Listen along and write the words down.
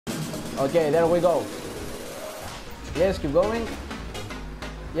Okay, there we go. Yes, keep going.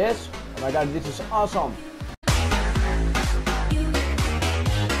 Yes. Oh my god, this is awesome.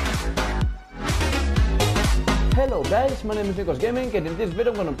 Hello guys, my name is Nikos Gaming, and in this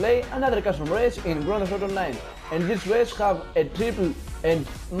video I'm gonna play another custom race in Grand Theft Auto Online. And this race have a triple and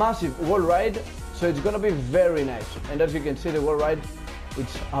massive wall ride, so it's gonna be very nice. And as you can see, the wall ride,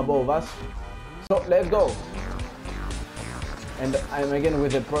 it's above us. So let's go. And I'm again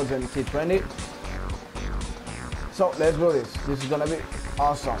with the Progen T20. So let's do this. This is gonna be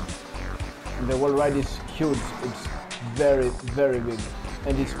awesome. And the wall ride is huge. It's very, very big.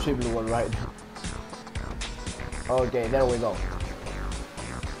 And it's triple wall ride. Okay, there we go.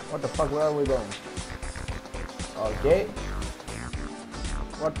 What the fuck, where are we going? Okay.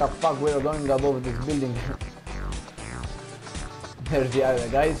 What the fuck, we are going above this building. There's the other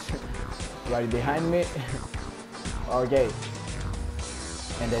guys right behind me. Okay.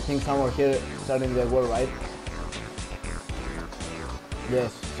 And I think somewhere here starting the wall ride.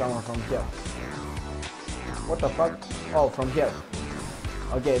 Yes, someone from here. What the fuck? Oh, from here.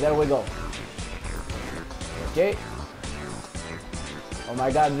 Okay, there we go. Okay. Oh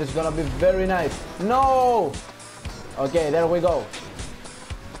my god, this is gonna be very nice. No! Okay, there we go.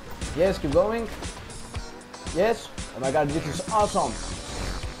 Yes, keep going. Yes. Oh my god, this is awesome.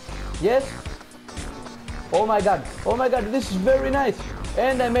 Yes. Oh my god. Oh my god, this is very nice.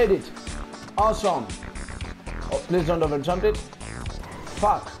 And I made it. Awesome. Oh, please don't overjump it.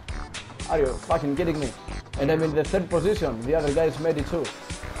 Fuck. Are you fucking kidding me? And I'm in the third position. The other guys made it too.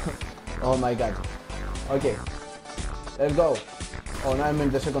 Oh my god. Okay. Let's go. Oh, now I'm in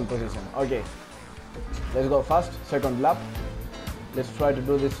the second position. Okay. Let's go fast. Second lap. Let's try to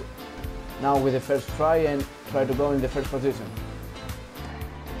do this now with the first try and try to go in the first position.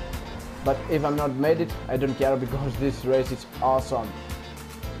 But if I'm not made it, I don't care because this race is awesome.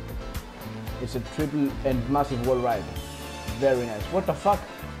 It's a triple and massive wall ride. Very nice. What the fuck?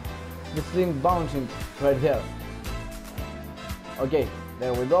 This thing bouncing right there. Okay,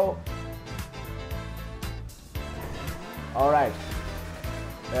 there we go. Alright.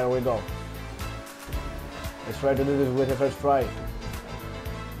 There we go. Let's try to do this with the first try.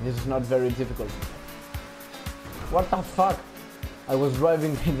 This is not very difficult. What the fuck? I was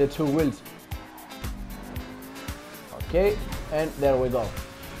driving in the two wheels. Okay, and there we go.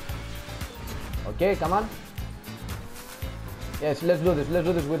 Okay, come on. Yes, let's do this. Let's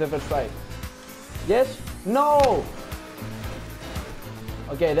do this with the first try. Yes? No!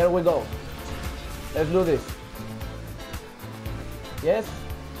 Okay, there we go. Let's do this. Yes?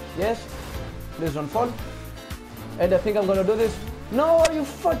 Yes? Please don't fall. And I think I'm gonna do this. No, are you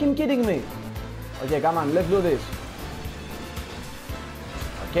fucking kidding me? Okay, come on, let's do this.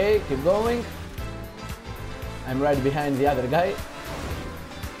 Okay, keep going. I'm right behind the other guy.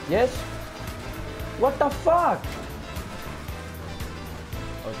 Yes? What the fuck?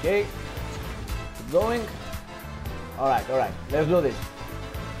 Okay. Keep going. Alright, let's do this.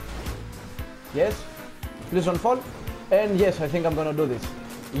 Yes? Please don't fall. And yes, I think I'm gonna do this.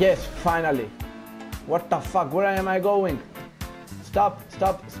 Yes, finally. What the fuck? Where am I going? Stop.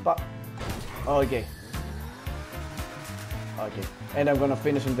 Okay. Okay. And I'm gonna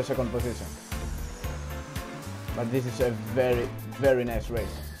finish in the second position. But this is a very, very nice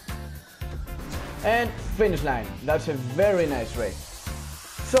race. And finish line. That's a very nice race.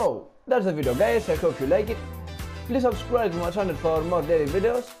 So, that's the video guys. I hope you like it. Please subscribe to my channel for more daily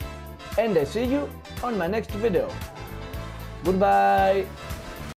videos. And I see you on my next video. Goodbye.